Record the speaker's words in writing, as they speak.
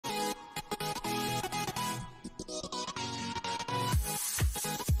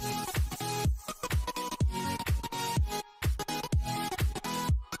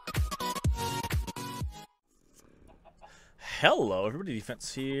Hello everybody,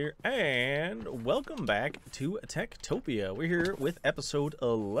 Defense here, and welcome back to Tektopia. We're here with episode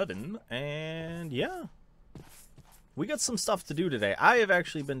 11, and yeah, we got some stuff to do today. I have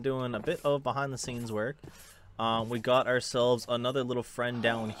actually been doing a bit of behind the scenes work. We got ourselves another little friend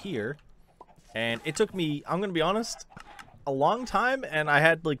down here, and it took me, I'm gonna be honest, a long time, and I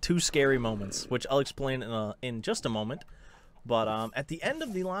had like two scary moments, which I'll explain in just a moment. But at the end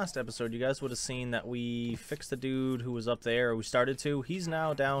of the last episode, you guys would have seen that we fixed the dude who was up there, or we started to. He's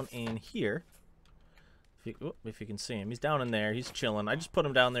now down in here. If you can see him, he's down in there. He's chilling. I just put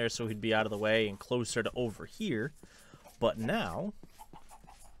him down there so he'd be out of the way and closer to over here. But now,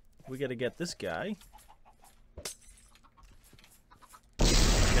 we got to get this guy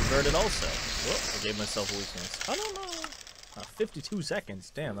converted also. Whoop, I gave myself a weakness. I don't know. 52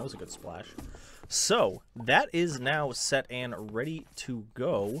 seconds. Damn, that was a good splash. So, that is now set and ready to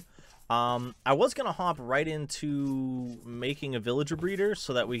go. I was going to hop right into making a villager breeder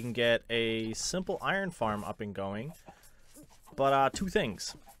so that we can get a simple iron farm up and going. But, two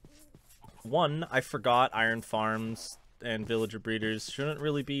things. One, I forgot iron farms and villager breeders shouldn't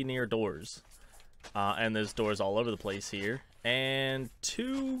really be near doors. And there's doors all over the place here. And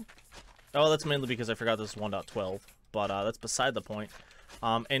two, oh, that's mainly because I forgot this is 1.12. But that's beside the point.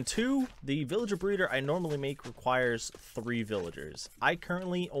 And two, the villager breeder I normally make requires 3 villagers. I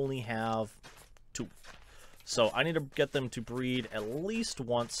currently only have 2. So I need to get them to breed at least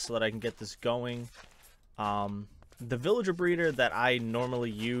once so that I can get this going. The villager breeder that I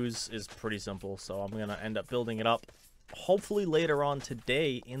normally use is pretty simple, so I'm going to end up building it up hopefully later on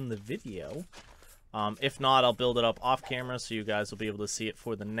today in the video. If not, I'll build it up off camera so you guys will be able to see it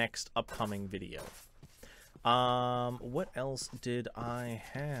for the next upcoming video. What else did I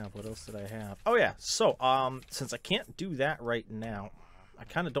have? What else did I have? Oh yeah, so, since I can't do that right now, I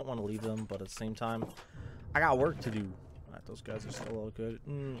kind of don't want to leave them, but at the same time, I got work to do. Alright, those guys are still all good.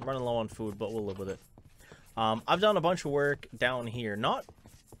 Running low on food, but we'll live with it. I've done a bunch of work down here, not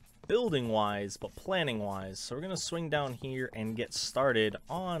building-wise, but planning-wise, so we're gonna swing down here and get started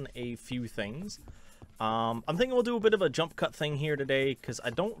on a few things. I'm thinking we'll do a bit of a jump cut thing here today, because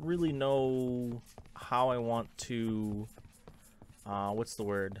I don't really know how I want to, what's the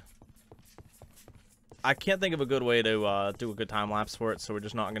word? I can't think of a good way to do a good time lapse for it, so we're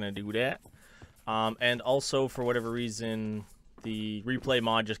just not going to do that. And also, for whatever reason, the replay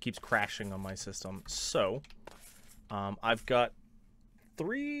mod just keeps crashing on my system. So, I've got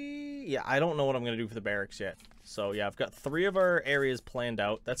 3, yeah, I don't know what I'm going to do for the barracks yet. So, yeah, I've got 3 of our areas planned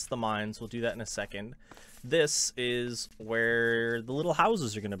out. That's the mines. We'll do that in a second. This is where the little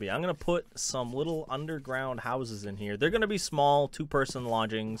houses are going to be. I'm going to put some little underground houses in here. They're going to be small, 2-person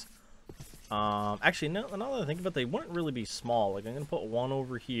lodgings. Actually, now that I think about it, they wouldn't really be small. Like, I'm going to put one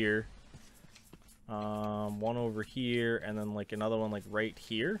over here. One over here, and then, like, another one, like, right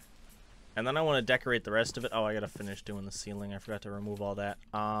here. And then I want to decorate the rest of it. Oh, I got to finish doing the ceiling. I forgot to remove all that.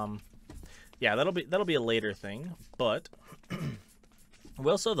 Yeah, that'll be a later thing. But we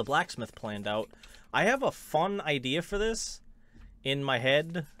also have the blacksmith planned out. I have a fun idea for this in my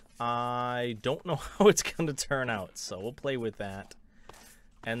head. I don't know how it's going to turn out, so we'll play with that.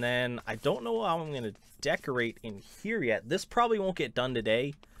 And then I don't know how I'm going to decorate in here yet. This probably won't get done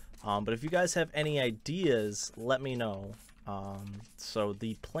today, but if you guys have any ideas, let me know. So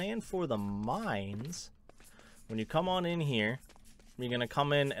the plan for the mines, when you come on in here, you're going to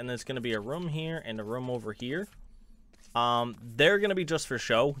come in and there's going to be a room here and a room over here. They're going to be just for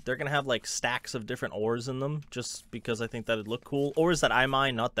show. They're going to have like stacks of different ores in them just because I think that'd look cool. Ores that I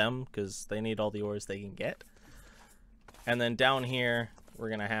mine, not them, because they need all the ores they can get. And then down here, we're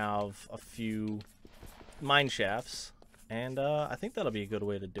going to have a few mine shafts. And I think that'll be a good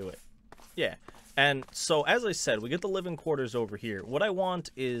way to do it. Yeah. And so, as I said, we get the living quarters over here. What I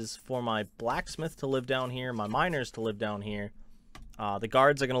want is for my blacksmith to live down here, my miners to live down here. The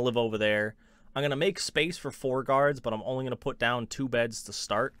guards are going to live over there. I'm going to make space for 4 guards, but I'm only going to put down 2 beds to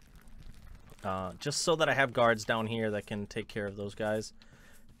start. Just so that I have guards down here that can take care of those guys.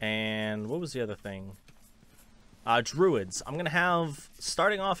 And what was the other thing? Druids. I'm going to have,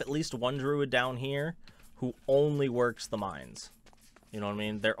 starting off, at least 1 druid down here who only works the mines. You know what I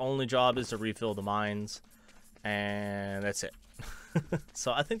mean? Their only job is to refill the mines. And that's it.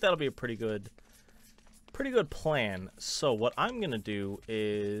 So I think that'll be a pretty good plan. So what I'm gonna do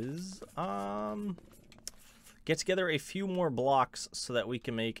is get together a few more blocks so that we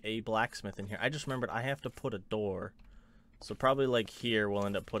can make a blacksmith in here. I just remembered I have to put a door, so probably like here we'll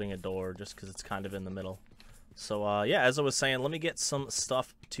end up putting a door just because it's kind of in the middle. So yeah, as I was saying, let me get some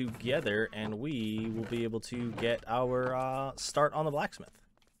stuff together and we will be able to get our start on the blacksmith.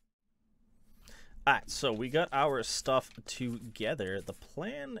 Alright, so we got our stuff together. The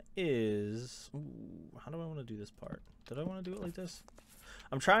plan is... Ooh, how do I want to do this part? Did I want to do it like this?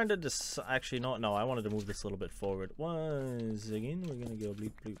 I'm trying to actually, no, I wanted to move this a little bit forward. Once again, we're going to go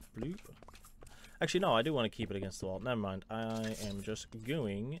bloop, bloop, bloop. Actually, no, I do want to keep it against the wall. Never mind. I am just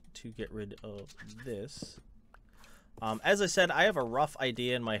going to get rid of this. As I said, I have a rough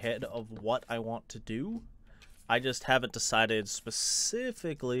idea in my head of what I want to do. I just haven't decided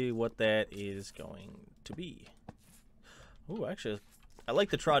specifically what that is going to be. Ooh, actually, I like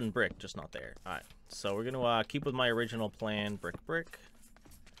the trodden brick, just not there. Alright, so we're going to keep with my original plan. Brick, brick.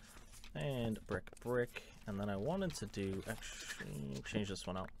 And brick, brick. And then I wanted to do... Actually, change this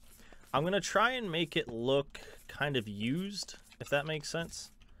one out. I'm going to try and make it look kind of used, if that makes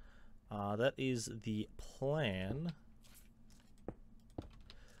sense. That is the plan.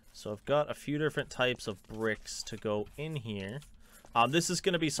 So I've got a few different types of bricks to go in here. This is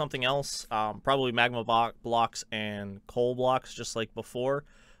going to be something else, probably magma blocks and coal blocks, just like before.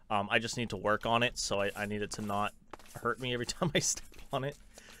 I just need to work on it, so I need it to not hurt me every time I step on it.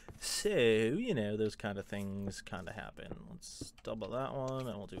 So, you know, those kind of things kind of happen. Let's double that one,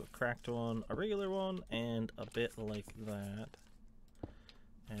 and we'll do a cracked one, a regular one, and a bit like that.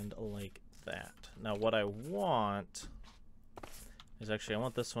 And like that. Now, what I want... is actually, I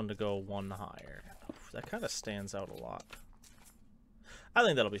want this one to go one higher. Oof, that kind of stands out a lot. I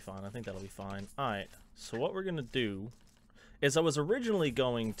think that'll be fine. I think that'll be fine. Alright, so what we're going to do is I was originally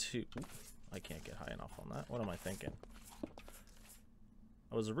going to... I can't get high enough on that. What am I thinking?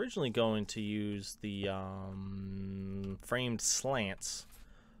 I was originally going to use the framed slants,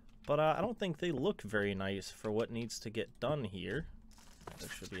 but I don't think they look very nice for what needs to get done here. There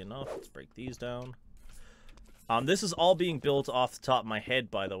should be enough. Let's break these down. This is all being built off the top of my head,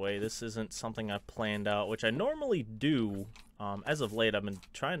 by the way. This isn't something I've planned out, which I normally do. As of late, I've been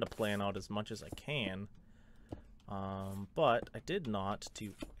trying to plan out as much as I can. But I did not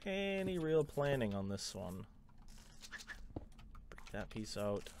do any real planning on this one. Break that piece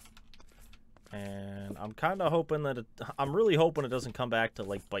out. And I'm kind of hoping that I'm really hoping it doesn't come back to,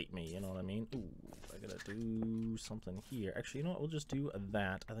 like, bite me, you know what I mean? Ooh, I gotta do something here. Actually, you know what? We'll just do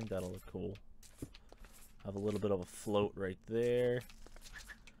that. I think that'll look cool. Have a little bit of a float right there.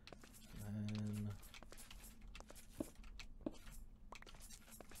 And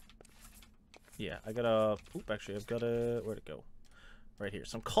yeah, I gotta... Oop, actually, I've got a... Where'd it go? Right here.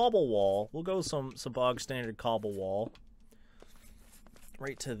 Some cobble wall. We'll go some bog standard cobble wall.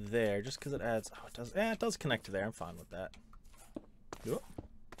 Right to there, just because it adds... Oh, it does... it does connect to there. I'm fine with that. Yep.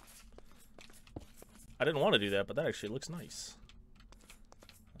 I didn't want to do that, but that actually looks nice.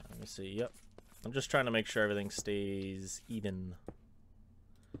 Let me see. Yep. I'm just trying to make sure everything stays even.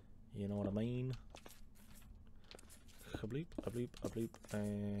 You know what I mean? A bleep, a bleep, a bleep.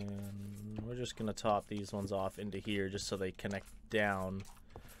 And we're just going to top these ones off into here just so they connect down.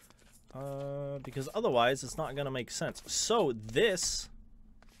 Because otherwise it's not going to make sense. So this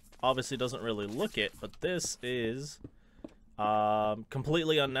obviously doesn't really look it, but this is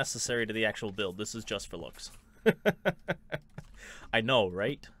completely unnecessary to the actual build. This is just for looks. I know,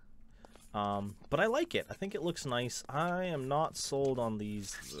 right? But I like it. I think it looks nice. I am not sold on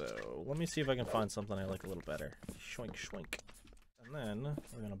these, though. Let me see if I can find something I like a little better. Shwink, shwink. And then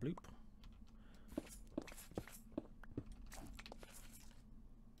we're gonna bloop.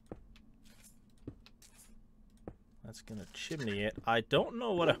 That's gonna chimney it. I don't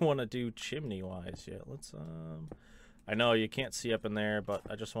know what I want to do chimney-wise yet. Let's, I know you can't see up in there, but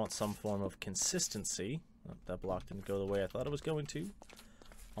I just want some form of consistency. Oh, that block didn't go the way I thought it was going to.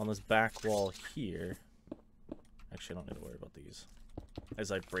 On this back wall here. Actually, I don't need to worry about these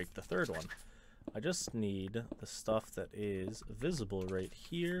as I break the third one. I just need the stuff that is visible right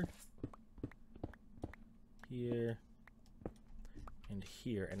here, here, and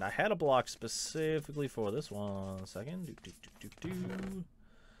here. And I had a block specifically for this one. Second.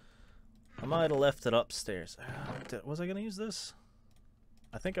 I might have left it upstairs. Was I going to use this?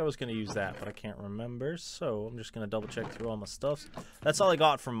 I think I was going to use that, but I can't remember, so I'm just going to double check through all my stuff. That's all I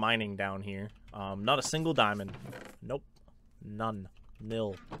got from mining down here. Not a single diamond. Nope. None.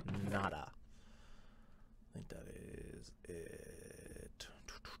 Nil. Nada. I think that is it.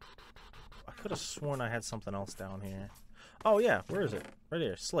 I could have sworn I had something else down here. Oh, yeah. Where is it? Right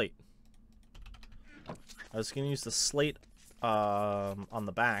here. Slate. I was going to use the slate on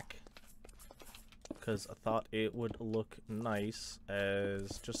the back, because I thought it would look nice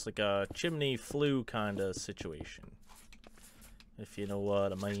as just like a chimney flue kind of situation. If you know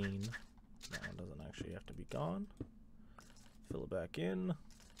what I mean. That one doesn't actually have to be gone. Fill it back in.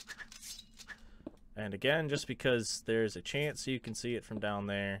 And again, just because there's a chance you can see it from down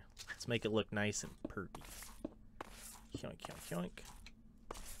there, let's make it look nice and pretty. Yoink, yoink, yoink.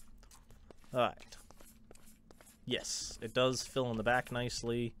 Alright. Yes, it does fill in the back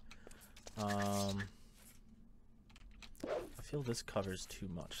nicely. I feel this covers too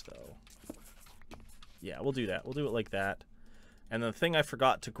much, though. Yeah, we'll do that. We'll do it like that. And the thing I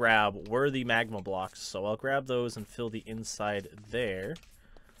forgot to grab were the magma blocks, so I'll grab those and fill the inside there.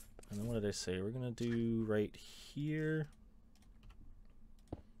 And then what did I say? We're going to do right here.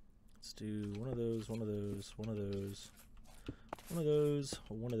 Let's do one of those, one of those, one of those, one of those,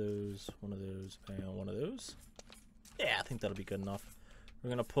 one of those, one of those, and one of those. Yeah, I think that'll be good enough. We're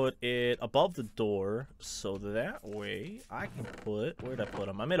going to put it above the door, so that way I can put... Where did I put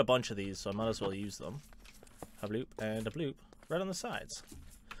them? I made a bunch of these, so I might as well use them. A bloop and a bloop. Right on the sides.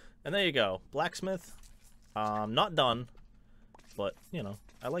 And there you go. Blacksmith. Not done. But, you know,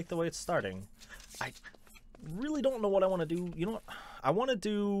 I like the way it's starting. I really don't know what I want to do. You know what? I want to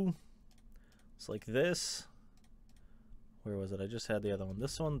do... It's like this. Where was it? I just had the other one.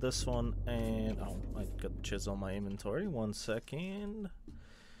 This one, and... Oh, I got the chisel in my inventory. 1 second.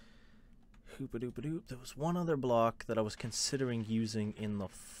 Hoopa-doopa-doop. There was one other block that I was considering using in the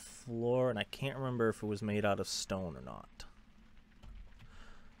floor, and I can't remember if it was made out of stone or not.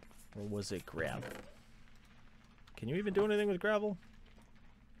 Or was it gravel? Can you even do anything with gravel?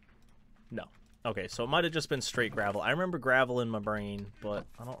 No. Okay, so it might have just been straight gravel. I remember gravel in my brain, but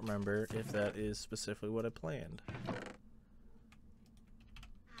I don't remember if that is specifically what I planned.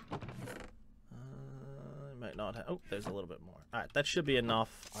 I might not have... Oh, there's a little bit more. Alright, that should be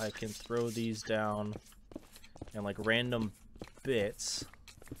enough. I can throw these down in like random bits.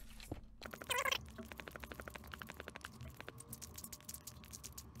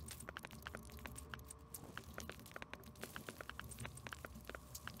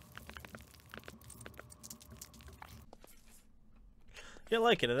 Yeah, I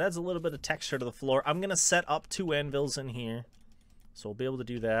like it. It adds a little bit of texture to the floor. I'm going to set up 2 anvils in here, so we'll be able to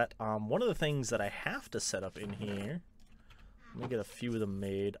do that. One of the things that I have to set up in here, let me get a few of them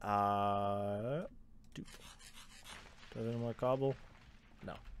made. Do I have any more cobble?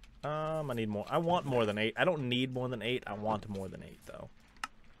 No. I need more. I want more than 8. I don't need more than 8. I want more than 8, though.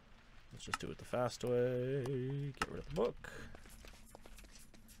 Let's just do it the fast way. Get rid of the book.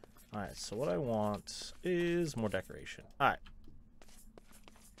 Alright, so what I want is more decoration. Alright.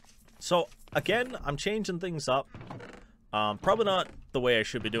 So, again, I'm changing things up. Probably not the way I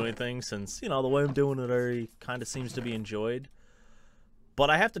should be doing things, since, you know, the way I'm doing it already kind of seems to be enjoyed. But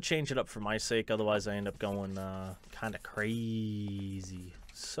I have to change it up for my sake, otherwise I end up going kind of crazy.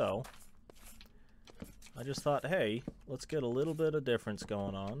 So, I just thought, hey, let's get a little bit of difference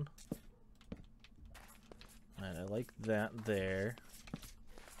going on. And I like that there.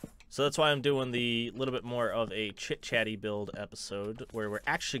 So that's why I'm doing the little bit more of a chit-chatty build episode, where we're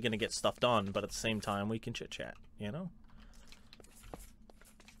actually going to get stuff done, but at the same time we can chit-chat, you know?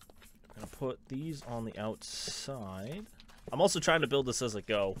 I'm going to put these on the outside. I'm also trying to build this as I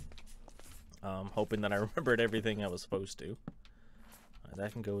go, hoping that I remembered everything I was supposed to.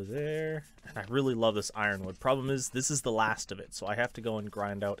 That can go there. And I really love this ironwood. Problem is, this is the last of it, so I have to go and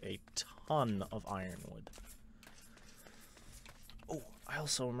grind out a ton of ironwood. Oh, I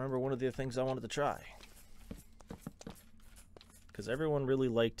also remember one of the things I wanted to try. Because everyone really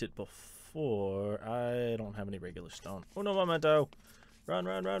liked it before. I don't have any regular stone. Oh no, memento! Run,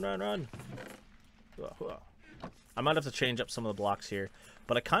 run, run, run, run! I might have to change up some of the blocks here,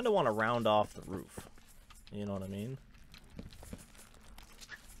 but I kind of want to round off the roof. You know what I mean?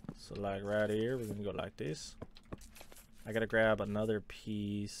 So like right here, we're going to go like this. I got to grab another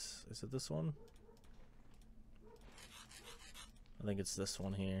piece. Is it this one? I think it's this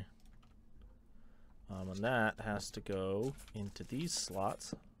one here. And that has to go into these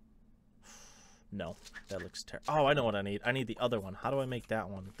slots. No, that looks terrible. Oh, I know what I need. I need the other one. How do I make that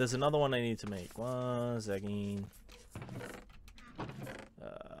one? There's another one I need to make. 1 second.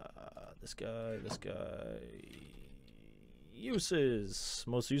 This guy. Uses.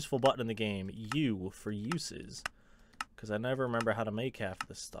 Most useful button in the game. U for uses. Because I never remember how to make half of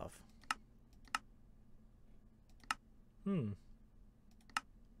this stuff.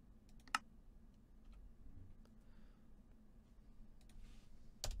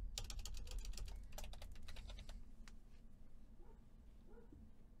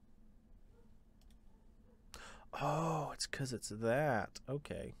 Oh, it's because it's that.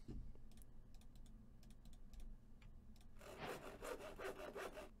 Okay.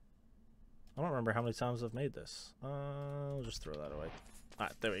 I don't remember how many times I've made this. I'll just throw that away.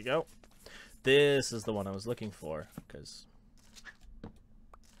 Alright, there we go. This is the one I was looking for, because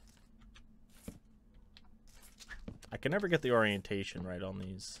I can never get the orientation right on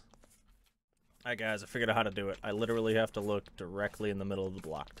these. Alright guys, I figured out how to do it. I literally have to look directly in the middle of the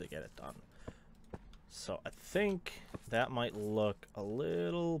block to get it done. So I think that might look a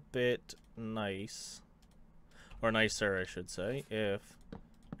little bit nice. Or nicer, I should say, if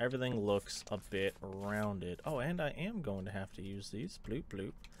everything looks a bit rounded. Oh, and I am going to have to use these. Bloop,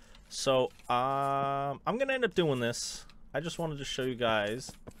 bloop. So, I'm going to end up doing this. I just wanted to show you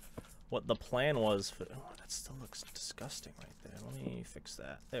guys what the plan was for... Oh, that still looks disgusting right there. Let me fix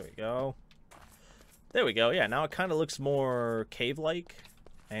that. There we go. There we go. Yeah, now it kind of looks more cave-like.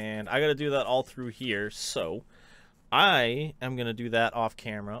 And I got to do that all through here. So, I am going to do that off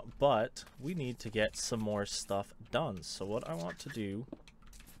camera. But we need to get some more stuff done. So, what I want to do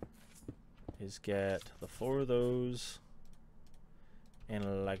is get the 4 of those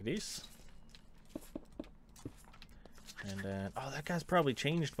and like this. And then, oh, that guy's probably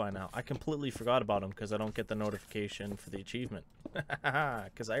changed by now. I completely forgot about him because I don't get the notification for the achievement.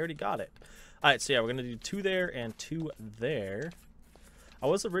 Because I already got it. Alright, so yeah, we're going to do 2 there and 2 there. I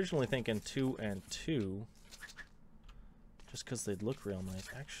was originally thinking 2 and 2. Just because they'd look real nice.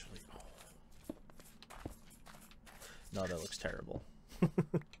 Actually, oh. No, that looks terrible.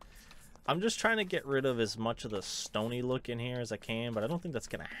 I'm just trying to get rid of as much of the stony look in here as I can, but I don't think that's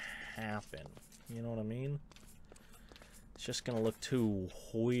going to happen. You know what I mean? It's just going to look too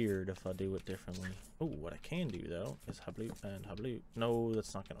weird if I do it differently. Oh, what I can do, though, is habloop and habloop. No,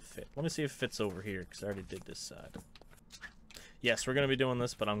 that's not going to fit. Let me see if it fits over here, because I already did this side. Yes, we're going to be doing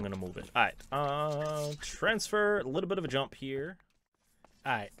this, but I'm going to move it. Alright, transfer, a little bit of a jump here.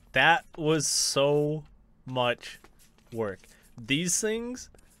 Alright, that was so much work. These things,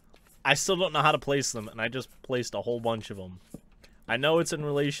 I still don't know how to place them, and I just placed a whole bunch of them. I know it's in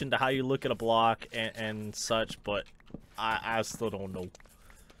relation to how you look at a block and such, but I still don't know.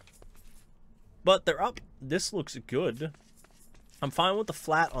 But they're up. This looks good. I'm fine with the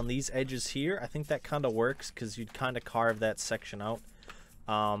flat on these edges here. I think that kind of works because you'd kind of carve that section out.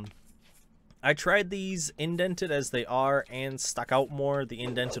 I tried these indented as they are and stuck out more. The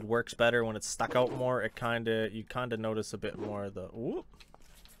indented works better when it's stuck out more. It you kind of notice a bit more of the whoop.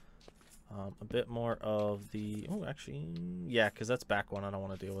 A bit more of the... Oh, actually, yeah, because that's back one. I don't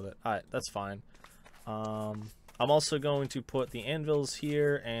want to deal with it. Alright, that's fine. I'm also going to put the anvils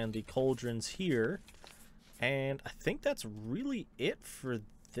here and the cauldrons here. And I think that's really it for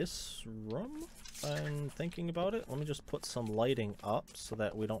this room. I'm thinking about it. Let me just put some lighting up so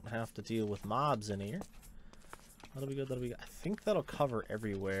that we don't have to deal with mobs in here. That'll be good, that'll be good. I think that'll cover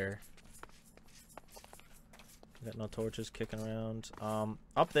everywhere. Got no torches kicking around.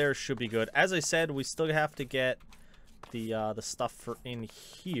 Up there should be good. As I said, we still have to get the stuff for in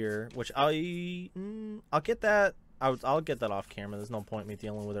here, which I'll get that. I'll get that off camera. There's no point in me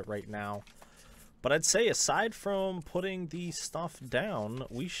dealing with it right now. But I'd say aside from putting the stuff down,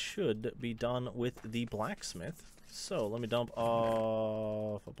 we should be done with the blacksmith. So let me dump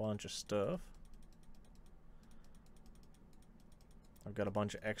off a bunch of stuff. I've got a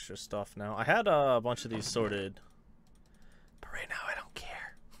bunch of extra stuff now. I had a bunch of these sorted. But right now I don't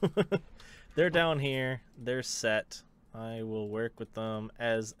care. They're down here. They're set. I will work with them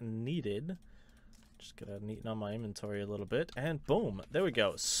as needed. Just gotta neaten up my inventory a little bit. And boom. There we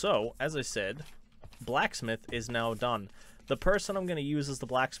go. So, as I said, blacksmith is now done. The person I'm going to use as the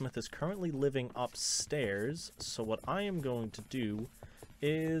blacksmith is currently living upstairs. So what I am going to do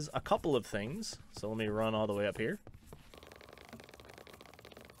is a couple of things. So let me run all the way up here.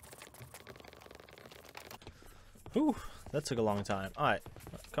 Whew, that took a long time. Alright,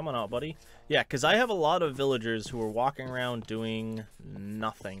 come on out, buddy. Yeah, because I have a lot of villagers who are walking around doing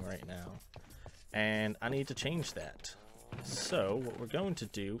nothing right now. And I need to change that. So, what we're going to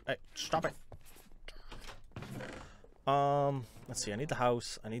do... Hey, stop it! Let's see, I need the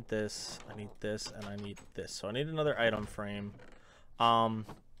house, I need this, and I need this. So I need another item frame. I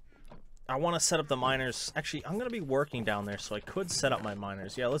want to set up the miners. Actually, I'm going to be working down there, so I could set up my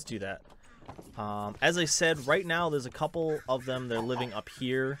miners. Yeah, let's do that. As I said, right now there's a couple of them. They're living up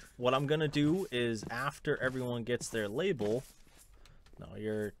here. What I'm going to do is after everyone gets their label... No,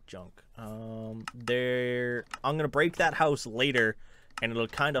 you're junk. I'm going to break that house later, and it'll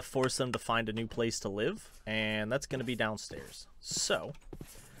kind of force them to find a new place to live. And that's going to be downstairs. So,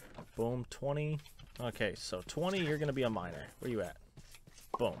 boom, 20. Okay, so 20, you're going to be a miner. Where you at?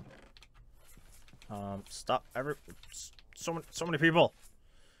 Boom. Stop. So many people.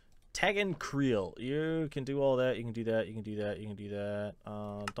 Tag and Creel. You can do all that. You can do that. You can do that. You can do that.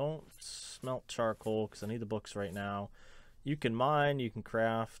 Don't smelt charcoal because I need the books right now. You can mine. You can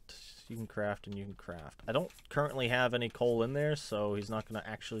craft. You can craft and you can craft. I don't currently have any coal in there, so he's not going to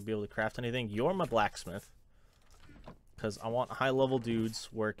actually be able to craft anything. You're my blacksmith. because I want high-level dudes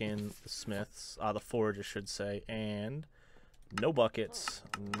working the smiths, the forge, I should say, and no buckets,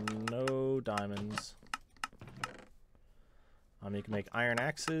 no diamonds. You can make iron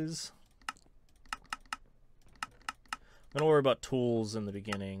axes. I'm gonna worry about tools in the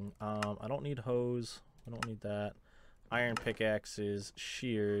beginning. I don't need hose. I don't need that. Iron pickaxes,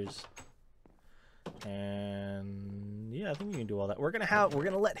 shears, and yeah, I think we can do all that. We're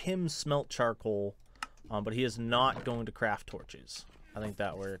gonna let him smelt charcoal, but he is not going to craft torches. I think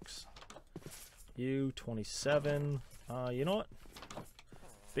that works. You 27. You know what?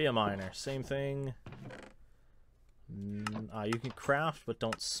 Be a miner. Same thing. You can craft, but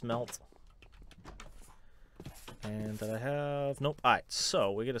don't smelt. And did I have... Nope. Alright,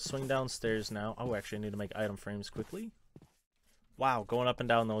 so we get to swing downstairs now. Oh, actually, I need to make item frames quickly. Wow, going up and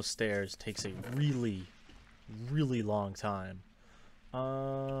down those stairs takes a really, really long time.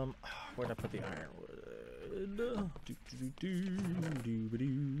 Where'd I put the ironwood?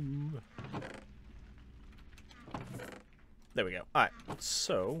 There we go. Alright,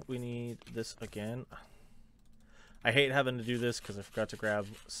 so we need this again. I hate having to do this because I forgot to grab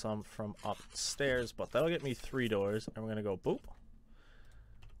some from upstairs, but that'll get me 3 doors, and we're going to go boop.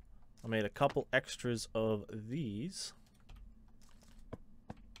 I made a couple extras of these.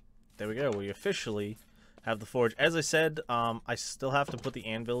 There we go. We officially have the forge. As I said, I still have to put the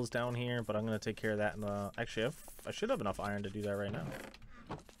anvils down here, but I'm going to take care of that. Actually, I should have enough iron to do that right now.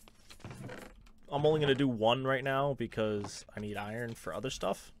 I'm only going to do 1 right now because I need iron for other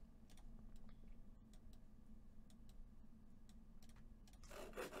stuff.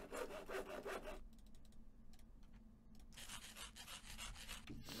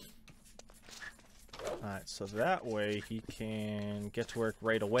 Alright, so that way he can get to work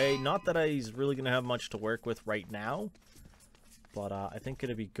right away. Not that he's really going to have much to work with right now, but I think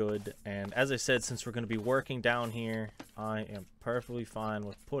it'll be good. And as I said, since we're going to be working down here, I am perfectly fine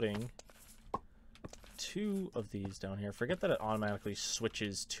with putting 2 of these down here. Forget that it automatically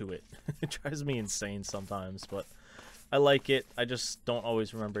switches to it. It drives me insane sometimes, but I like it. I just don't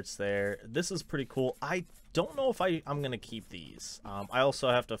always remember it's there. This is pretty cool. I don't know if I'm going to keep these. I also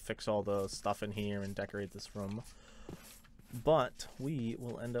have to fix all the stuff in here and decorate this room. But we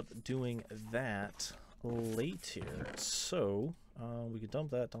will end up doing that later. So, we can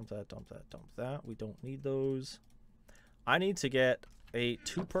dump that, dump that, dump that, dump that. We don't need those. I need to get a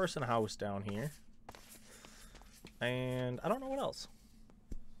 2-person house down here. And I don't know what else.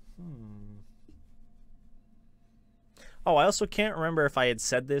 Oh, I also can't remember if I had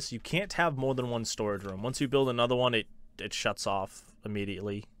said this. You can't have more than 1 storage room. Once you build another one, it shuts off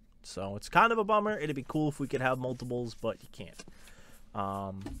immediately. So it's kind of a bummer. It'd be cool if we could have multiples, but you can't.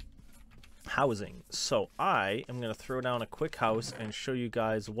 Housing. So I am going to throw down a quick house and show you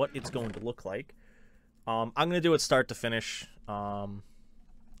guys what it's going to look like. I'm going to do it start to finish,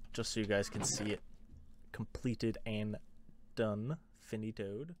 just so you guys can see it completed and done.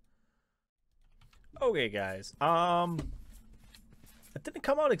 Finitoed. Okay, guys. It didn't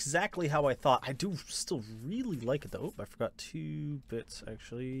come out exactly how I thought. I do still really like it, though. Oh, I forgot 2 bits,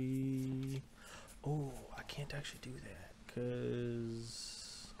 actually. Oh, I can't actually do that,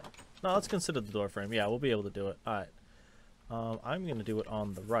 because... No, let's consider the door frame. Yeah, we'll be able to do it. Alright. I'm going to do it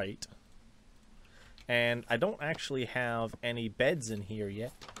on the right. And I don't actually have any beds in here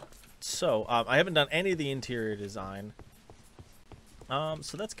yet. So, I haven't done any of the interior design.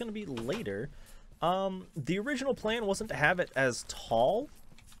 So that's going to be later. The original plan wasn't to have it as tall,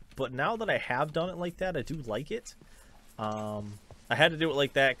 but now that I have done it like that, I do like it. I had to do it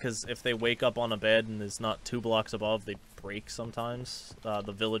like that because if they wake up on a bed and it's not 2 blocks above, they break sometimes.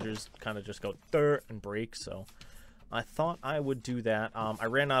 The villagers kind of just go "Durr" and break, so I thought I would do that. I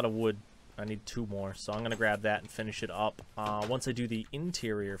ran out of wood. I need 2 more, so I'm going to grab that and finish it up once I do the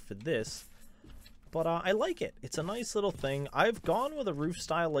interior for this. But I like it. It's a nice little thing. I've gone with a roof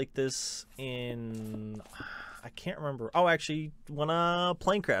style like this in... I can't remember. Oh, actually, when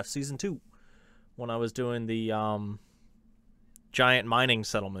Planecraft Season 2. When I was doing the giant mining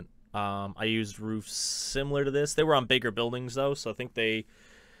settlement. I used roofs similar to this. They were on bigger buildings, though, so I think they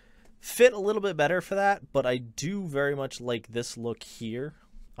fit a little bit better for that. But I do very much like this look here.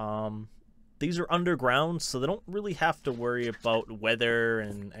 These are underground, so they don't really have to worry about weather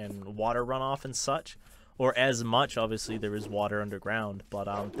and water runoff and such. Or as much, obviously, there is water underground. But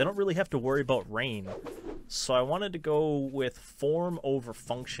they don't really have to worry about rain. So I wanted to go with form over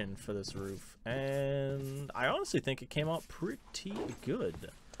function for this roof. And I honestly think it came out pretty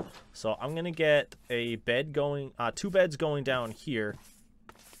good. So I'm going to get a bed going, 2 beds going down here.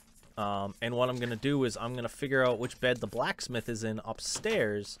 And what I'm going to do is I'm going to figure out which bed the blacksmith is in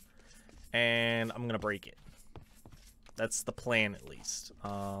upstairs. And I'm going to break it. That's the plan, at least.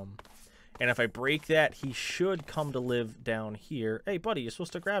 And if I break that, he should come to live down here. Hey, buddy, you're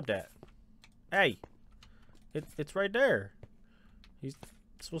supposed to grab that. Hey, it's right there. He's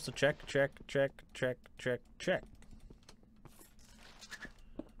supposed to check.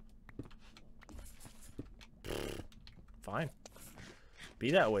 Fine.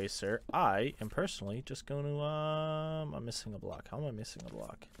 Be that way, sir. I am personally just going to, I'm missing a block. How am I missing a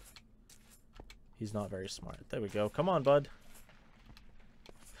block? He's not very smart. There we go. Come on, bud.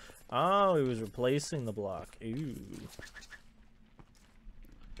 Oh, he was replacing the block. Ooh.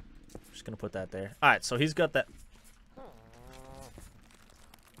 Just gonna put that there. Alright, so he's got that.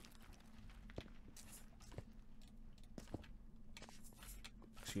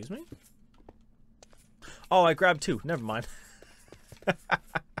 Excuse me? Oh, I grabbed two. Never mind.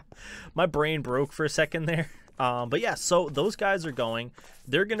 My brain broke for a second there. But yeah, so those guys are going.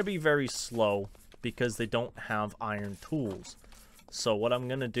 They're going to be very slow because they don't have iron tools. So what I'm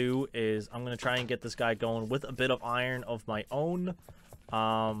going to do is I'm going to try and get this guy going with a bit of iron of my own.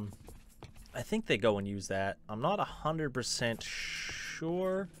 I think they go and use that. I'm not 100%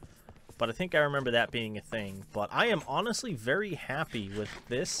 sure, but I think I remember that being a thing. But I am honestly very happy with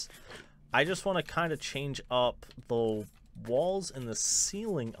this. I just want to kind of change up the walls and the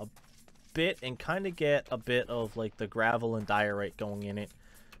ceiling a bit and kind of get a bit of like the gravel and diorite going in it.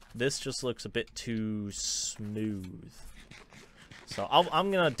 This just looks a bit too smooth. So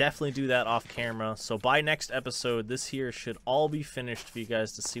I'm going to definitely do that off camera. So by next episode, this here should all be finished for you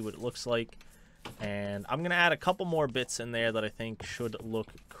guys to see what it looks like. And I'm going to add a couple more bits in there that I think should look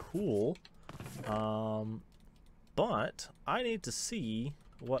cool. But I need to see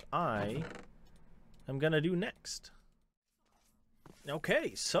what I am going to do next.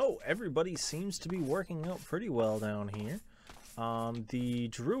 Okay, so everybody seems to be working out pretty well down here. The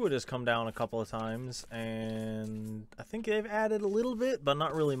Druid has come down a couple of times, and I think they've added a little bit, but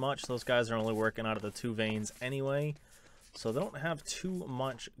not really much. Those guys are only working out of the 2 veins anyway, so they don't have too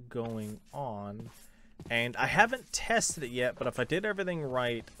much going on. And I haven't tested it yet, but if I did everything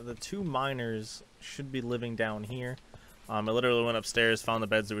right, the 2 miners should be living down here. I literally went upstairs, found the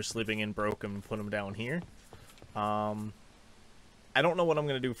beds they were sleeping in, broke them, and put them down here. I don't know what I'm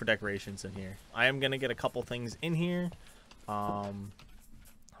going to do for decorations in here. I am going to get a couple things in here.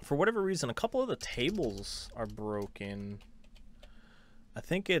 For whatever reason, a couple of the tables are broken. I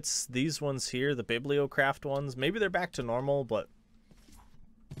think it's these ones here, the Bibliocraft ones. Maybe they're back to normal, but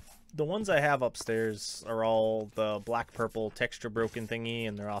the ones I have upstairs are all the black-purple texture broken thingy,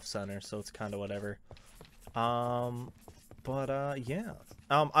 and they're off-center, so it's kind of whatever. Yeah.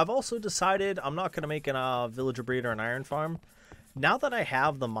 I've also decided I'm not going to make a villager breed or an iron farm. Now that I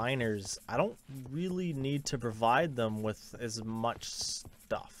have the miners, I don't really need to provide them with as much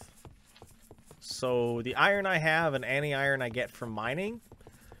stuff. So the iron I have and any iron I get from mining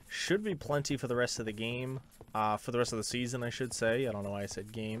should be plenty for the rest of the game. For the rest of the season, I should say. I don't know why I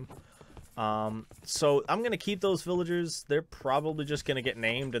said game. So I'm going to keep those villagers. They're probably just going to get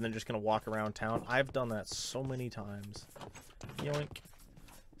named and they're just going to walk around town. I've done that so many times. Yoink.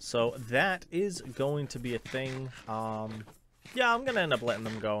 So that is going to be a thing. Yeah, I'm going to end up letting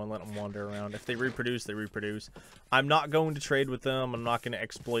them go and let them wander around. If they reproduce, they reproduce. I'm not going to trade with them. I'm not going to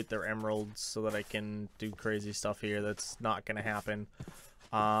exploit their emeralds so that I can do crazy stuff here. That's not going to happen.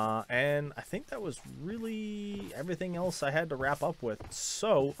 And I think that was really everything else I had to wrap up with.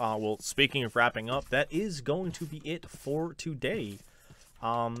 So, well, speaking of wrapping up, that is going to be it for today.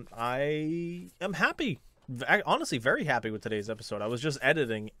 I am happy. Honestly, very happy with today's episode. I was just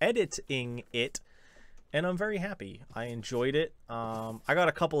editing it. And I'm very happy. I enjoyed it. I got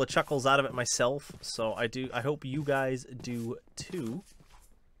a couple of chuckles out of it myself, so I hope you guys do too.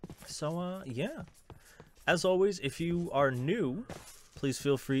 So yeah. As always, if you are new, please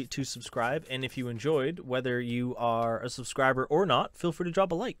feel free to subscribe, and if you enjoyed, whether you are a subscriber or not, feel free to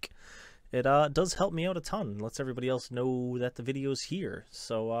drop a like. It does help me out a ton. Lets everybody else know that the video's here.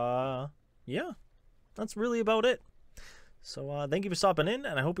 So yeah. That's really about it. So thank you for stopping in,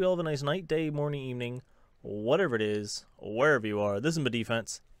 and I hope you all have a nice night, day, morning, evening, whatever it is, wherever you are. This is my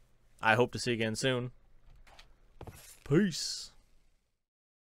defense. I hope to see you again soon. Peace.